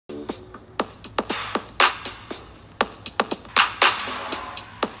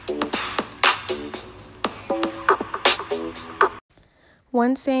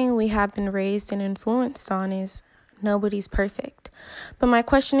One saying we have been raised and influenced on is, nobody's perfect. But my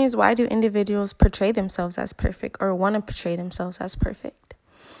question is, why do individuals portray themselves as perfect or want to portray themselves as perfect?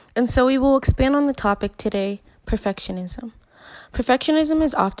 And so we will expand on the topic today, perfectionism. Perfectionism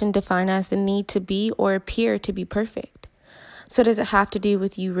is often defined as the need to be or appear to be perfect. So does it have to do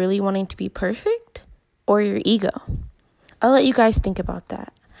with you really wanting to be perfect or your ego? I'll let you guys think about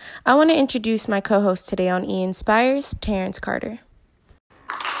that. I want to introduce my co-host today on E Inspires, Terrence Carter.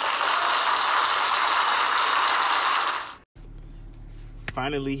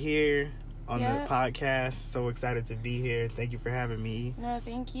 Finally here on the podcast. So excited to be here. Thank you for having me. No,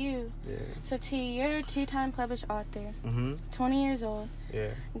 thank you. Yeah. So T, you're a two-time published author, 20 years old.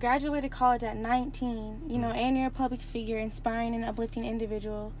 Yeah. Graduated college at 19, and you're a public figure inspiring and uplifting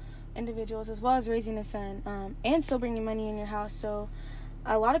individuals as well as raising a son, and still bringing money in your house. So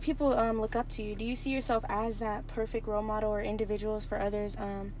a lot of people look up to you. Do you see yourself as that perfect role model or individuals for others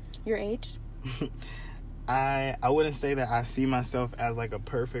your age? I wouldn't say that I see myself as like a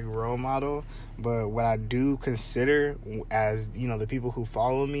perfect role model, but what I do consider as, the people who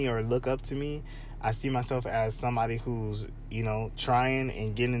follow me or look up to me, I see myself as somebody who's, trying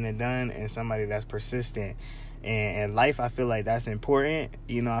and getting it done, and somebody that's persistent. And in life, I feel like that's important.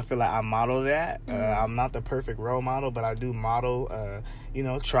 I feel like I model that. I'm not the perfect role model, but I do model,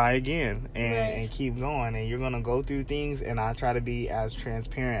 try again and keep going. And you're going to go through things, and I try to be as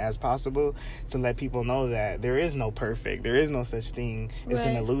transparent as possible to let people know that there is no perfect. There is no such thing. It's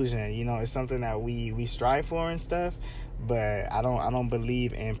an illusion. It's something that we strive for and stuff. But I don't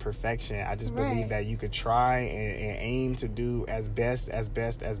believe in perfection. I just believe that you could try and aim to do as best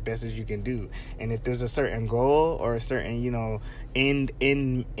as you can do. And if there's a certain goal or a certain,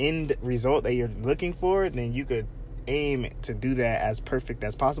 end result that you're looking for, then you could aim to do that as perfect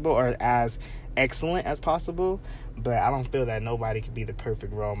as possible or as excellent as possible. But I don't feel that nobody can be the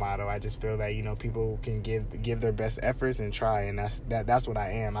perfect role model. I just feel that, people can give their best efforts and try, and that's what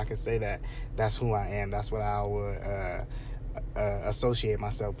I am. I can say that that's who I am. That's what I would associate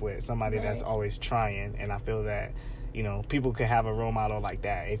myself with, somebody that's always trying. And I feel that, people could have a role model like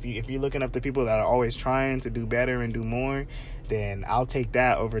that. If you're looking up to people that are always trying to do better and do more, then I'll take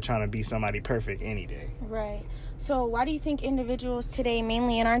that over trying to be somebody perfect any day. Right. So why do you think individuals today,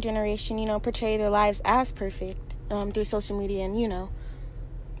 mainly in our generation, portray their lives as perfect through social media and,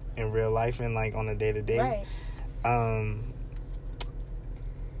 in real life and like on a day-to-day? Right.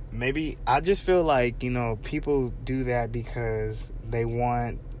 Maybe I just feel like, people do that because they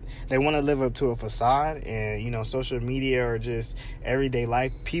want to live up to a facade, and, social media or just everyday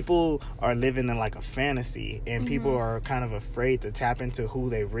life, people are living in like a fantasy, and people are kind of afraid to tap into who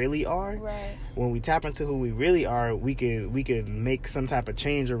they really are. Right. When we tap into who we really are, we could make some type of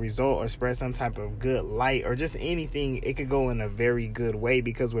change or result or spread some type of good light or just anything. It could go in a very good way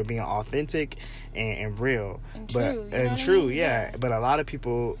because we're being authentic and real. And true. True, yeah. But a lot of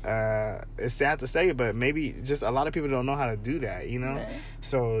people, it's sad to say, but maybe just a lot of people don't know how to do that, Right.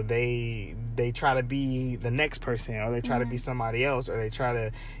 So they try to be the next person, or they try to be somebody else, or they try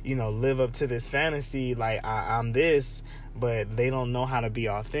to, live up to this fantasy like I'm this, but they don't know how to be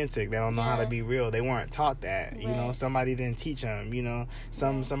authentic. They don't know how to be real. They weren't taught that. Somebody didn't teach them.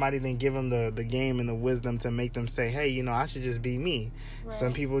 Somebody didn't give them the game and the wisdom to make them say, hey, I should just be me. Right.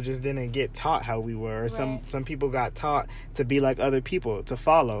 Some people just didn't get taught how we were. Or some people got taught to be like other people, to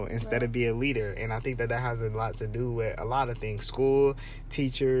follow instead of be a leader. And I think that has a lot to do with a lot of things: school,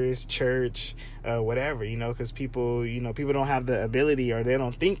 teachers, church, whatever. Because people don't have the ability, or they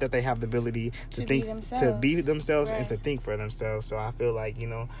don't think that they have the ability to think, to be themselves, and to think for themselves. So I feel like,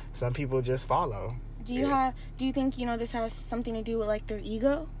 some people just follow. Do you think, this has something to do with like their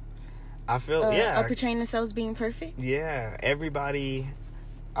ego? I feel, of portraying themselves being perfect? Yeah. Everybody,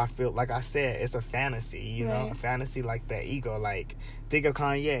 I feel, like I said, it's a fantasy, a fantasy like that ego. Like, think of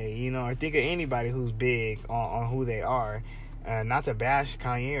Kanye, or think of anybody who's big on who they are. Not to bash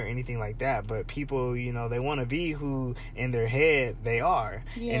Kanye or anything like that, but people, they want to be who in their head they are.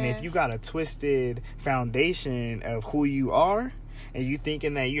 Yeah. And if you got a twisted foundation of who you are, and you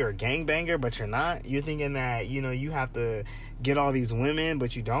thinking that you're a gangbanger, but you're not, you're thinking that, you have to get all these women,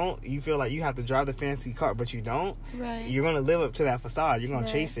 but you don't. You feel like you have to drive the fancy car, but you don't. Right. You're going to live up to that facade. You're going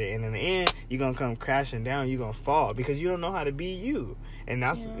to chase it. And in the end, you're going to come crashing down. You're going to fall because you don't know how to be you. And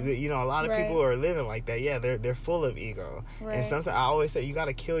that's, a lot of people are living like that. Yeah, they're full of ego. Right. And sometimes I always say you got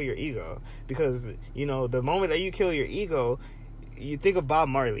to kill your ego because, the moment that you kill your ego, you think of Bob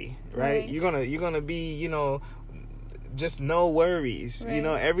Marley, right? You're going to be, just no worries. Right.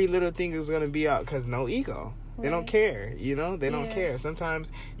 Every little thing is going to be out because no ego. They don't care, they don't care.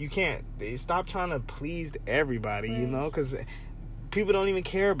 Sometimes you can't stop trying to please everybody, because people don't even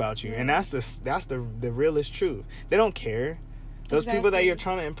care about you, and that's the realest truth. They don't care. Those people that you're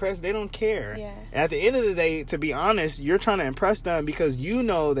trying to impress, they don't care. Yeah. At the end of the day, to be honest, you're trying to impress them because you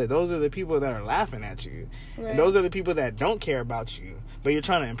know that those are the people that are laughing at you. Right. And those are the people that don't care about you, but you're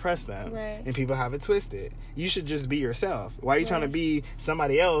trying to impress them. Right. And people have it twisted. You should just be yourself. Why are you trying to be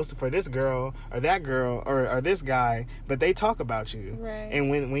somebody else for this girl or that girl or this guy, but they talk about you. Right. And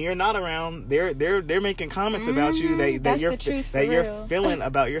when you're not around, they're making comments about you that you're feeling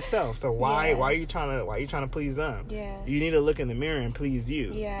about yourself. So why are you trying to please them? Yeah. You need to look in the mirror and please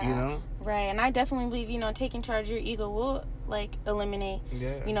you. Yeah. You know? Right. And I definitely believe, taking charge of your ego will eliminate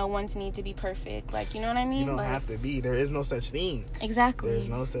one's need to be perfect. You know what I mean? You don't have to be. There is no such thing. Exactly. There's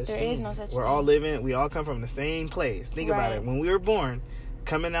no such thing. There is no such thing. We're all living, we all come from the same place. Think about it. When we were born,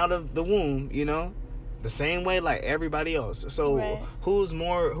 coming out of the womb, the same way like everybody else. So who's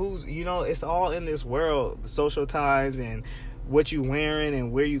it's all in this world, social ties and what you wearing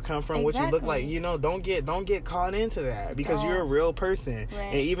and where you come from, what you look like. Don't get caught into that because you're a real person. Right.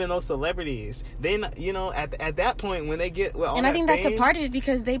 And even those celebrities, they at that point when they get all I think that's a part of it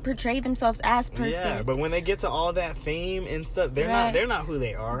because they portray themselves as perfect. Yeah, but when they get to all that fame and stuff, they're not who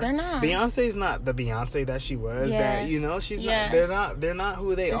they are. They're not. Beyonce's not the Beyonce that she was. That she's not. They're not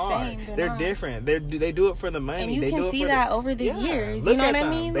who they are. They're different. They do it for the money. And you can do it see that over the years. Look you know at what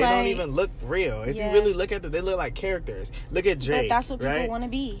them. I mean? They don't even look real. If you really look at them, they look like characters. Look at Drake. But that's what people want to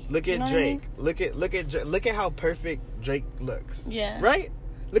be. Look at Drake. I mean? Look at how perfect Drake looks. Yeah. Right?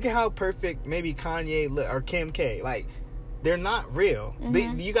 Look at how perfect maybe Kanye or Kim K. They're not real.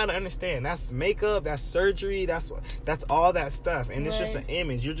 Mm-hmm. You got to understand. That's makeup. That's surgery. That's all that stuff. And it's just an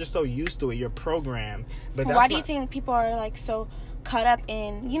image. You're just so used to it. You're programmed. But why do you think people are so caught up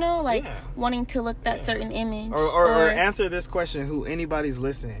in wanting to look that certain image? Or answer this question: who anybody's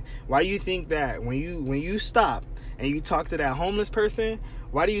listening? Why do you think that when you stop and you talk to that homeless person,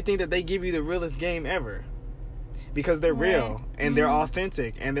 why do you think that they give you the realest game ever? Because they're real and they're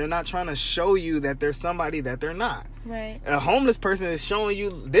authentic and they're not trying to show you that they're somebody that they're not. Right. A homeless person is showing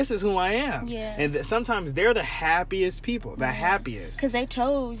you, this is who I am. Yeah. And sometimes they're the happiest people, happiest. Because they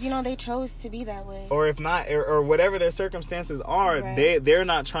chose to be that way. Or if not, or whatever their circumstances are, they're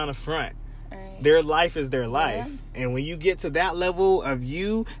not trying to front. Right. Their life is their life. Yeah. And when you get to that level of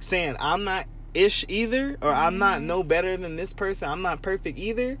you saying, I'm not ish either, or I'm not no better than this person, I'm not perfect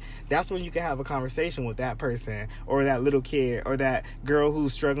either, that's when you can have a conversation with that person or that little kid or that girl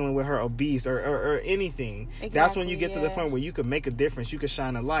who's struggling with her obese or anything. Exactly, that's when you get to the point where you could make a difference, you could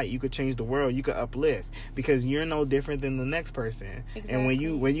shine a light, you could change the world, you could uplift, because you're no different than the next person. Exactly.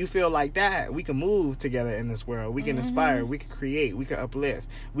 And when you feel like that, we can move together in this world, we can inspire, we can create, we can uplift,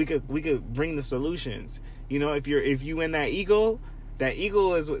 we could bring the solutions. If you in that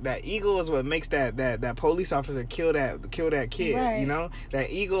ego is what makes that police officer kill that kid. Right.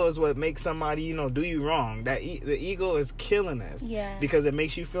 That ego is what makes somebody do you wrong. The ego is killing us. Yeah. Because it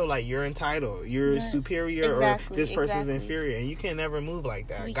makes you feel like you're entitled, you're superior, or this person's inferior, and you can never move like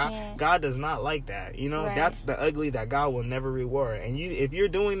that. God does not like that. That's the ugly that God will never reward. And if you're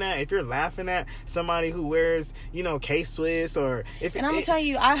doing that, if you're laughing at somebody who wears K-Swiss, or if and I'm gonna tell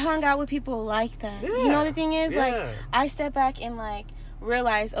you, I hung out with people like that. Yeah. The thing is, I step back and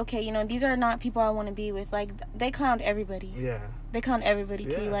realize, okay, these are not people I want to be with. They clowned everybody. Yeah. They clowned everybody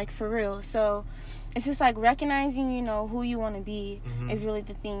too, for real. So it's just recognizing, who you want to be is really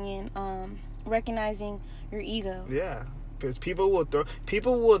the thing, and recognizing your ego. Yeah, because people will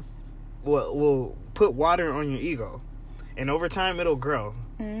put water on your ego, and over time it'll grow.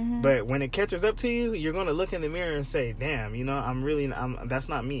 Mm-hmm. But when it catches up to you, you're gonna look in the mirror and say, "Damn, I'm that's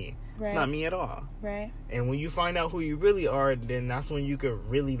not me. Right. It's not me at all." Right. And when you find out who you really are, then that's when you could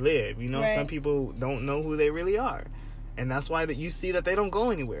really live. Right. Some people don't know who they really are, and that's why that you see that they don't go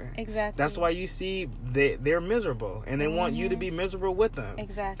anywhere. Exactly. That's why you see they're miserable, and they want you to be miserable with them.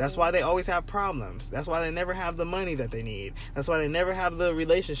 Exactly. That's why they always have problems. That's why they never have the money that they need. That's why they never have the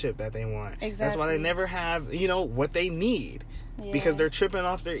relationship that they want. Exactly. That's why they never have what they need. Yeah. Because they're tripping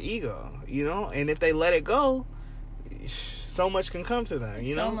off their ego, and if they let it go, so much can come to them,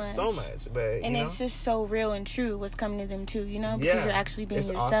 so much. But it's just so real and true what's coming to them too, because you're actually being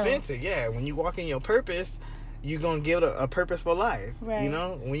yourself. It's authentic. Yeah, when you walk in your purpose, you're gonna give it a purposeful life. Right.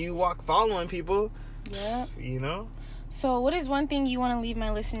 When you walk following people, yeah. So, what is one thing you want to leave my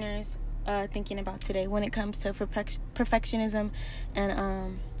listeners thinking about today when it comes to perfectionism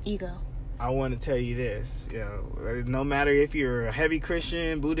and ego? I want to tell you this, no matter if you're a heavy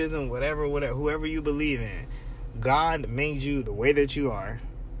Christian, Buddhism, whatever, whoever you believe in, God made you the way that you are.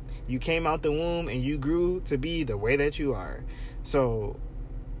 You came out the womb and you grew to be the way that you are. So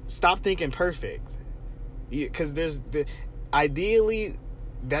stop thinking perfect, because ideally,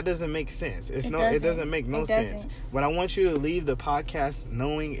 that doesn't make sense. It doesn't make no sense. What I want you to leave the podcast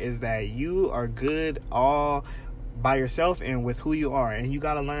knowing is that you are good all by yourself and with who you are, and you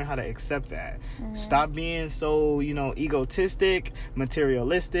got to learn how to accept that. Stop being so, egotistic,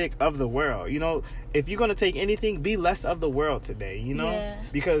 materialistic, of the world. If you're going to take anything, be less of the world today,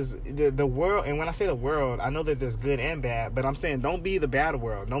 because the world, and when I say the world, I know that there's good and bad, but I'm saying don't be the bad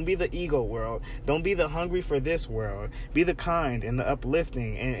world. Don't be the ego world. Don't be the hungry for this world. Be the kind and the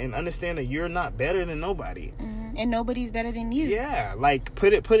uplifting, and understand that you're not better than nobody. And nobody's better than you. Yeah, like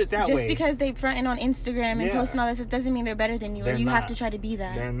put it that way. Just because they fronting on Instagram and posting all this, it doesn't mean they're better than you, or you have to try to be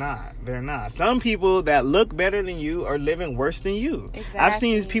that. They're not. Some people that look better than you are living worse than you. Exactly. I've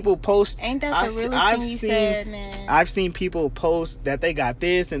seen people post. Ain't that the realest thing you said, man? I've seen people post that they got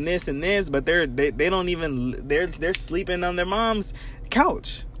this and this and this, but they don't even, they're sleeping on their mom's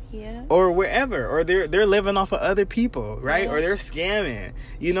couch. Yeah. Or wherever, or they're living off of other people, right? Or they're scamming,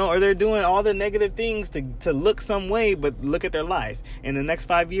 or they're doing all the negative things to look some way, but look at their life. In the next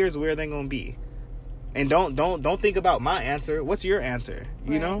 5 years, where are they gonna be? And don't think about my answer. What's your answer?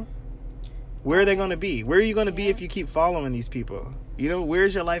 Where are they gonna be? Where are you gonna be if you keep following these people?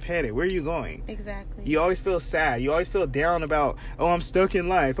 Where's your life headed? Where are you going? Exactly. You always feel sad. You always feel down about, I'm stuck in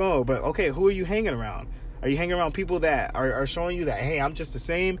life. Oh, but okay, who are you hanging around? Are you hanging around people that are showing you that, hey, I'm just the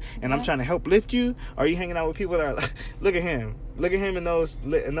same and I'm trying to help lift you? Or are you hanging out with people that are like, look at him in those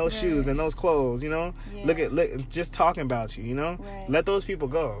shoes and those clothes, look, just talking about you, let those people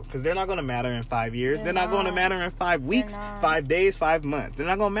go, because they're not going to matter in 5 years. They're not going to matter in 5 weeks, 5 days, 5 months. They're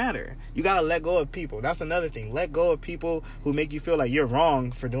not going to matter. You got to let go of people. That's another thing. Let go of people who make you feel like you're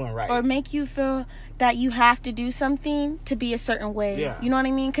wrong for doing right, or make you feel that you have to do something to be a certain way. You know what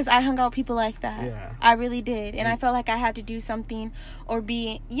I mean? Because I hung out with people like that. I really did, and I felt like I had to do something or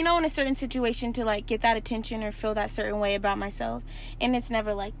be in a certain situation to like get that attention or feel that certain way about myself. And it's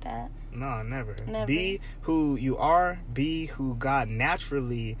never like that. No, never. Be who you are. Be who God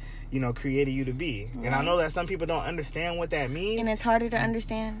naturally, created you to be. Right. And I know that some people don't understand what that means. And it's harder to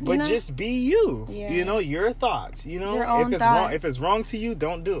understand. But just be you. Yeah. Your thoughts. Your own thoughts. If it's wrong to you,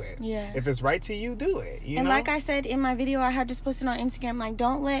 don't do it. Yeah. If it's right to you, do it. And like I said in my video I had just posted on Instagram, like,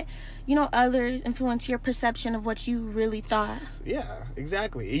 don't let others influence your perception of what you really thought. Yeah,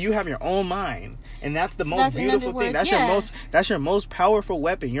 exactly. You have your own mind, and that's the most beautiful thing. That's your most powerful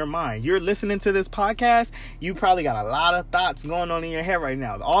weapon, your mind. You're listening to this podcast, you probably got a lot of thoughts going on in your head right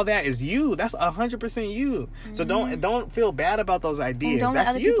now. All that is you. That's 100% you. So don't feel bad about those ideas. And don't let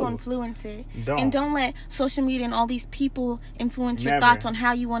other people influence it. And don't let social media and all these people influence your thoughts on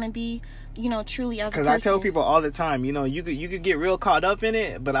how you want to be, truly as a person. Because I tell people all the time, you could get real caught up in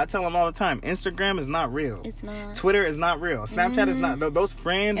it, but I tell them all the time, Instagram is not real. It's not. Twitter is not real. Snapchat is not. Those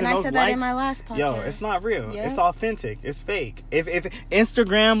friends and those likes. And I said that in my last podcast. It's not real. Yep. It's authentic. It's fake. If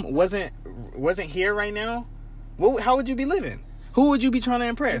Instagram wasn't here right now, how would you be living? Who would you be trying to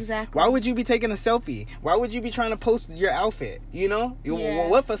impress? Exactly. Why would you be taking a selfie? Why would you be trying to post your outfit?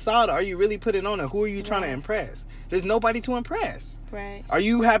 What facade are you really putting on, and who are you trying to impress? There's nobody to impress. Right. Are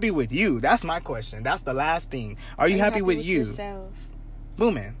you happy with you? That's my question. That's the last thing. Are you happy with you? Yourself?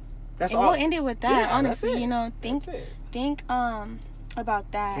 Booming. That's and all. We'll end it with that. Yeah, honestly, think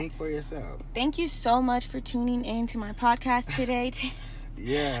about that. Think for yourself. Thank you so much for tuning in to my podcast today.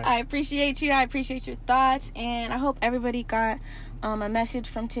 Yeah. I appreciate you. I appreciate your thoughts, and I hope everybody got a message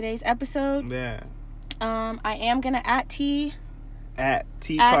from today's episode. Yeah. I am gonna at T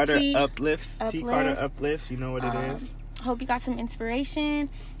Carter Uplifts. T Carter Uplifts. You know what it is. Hope you got some inspiration,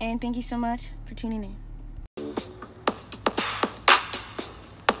 and thank you so much for tuning in.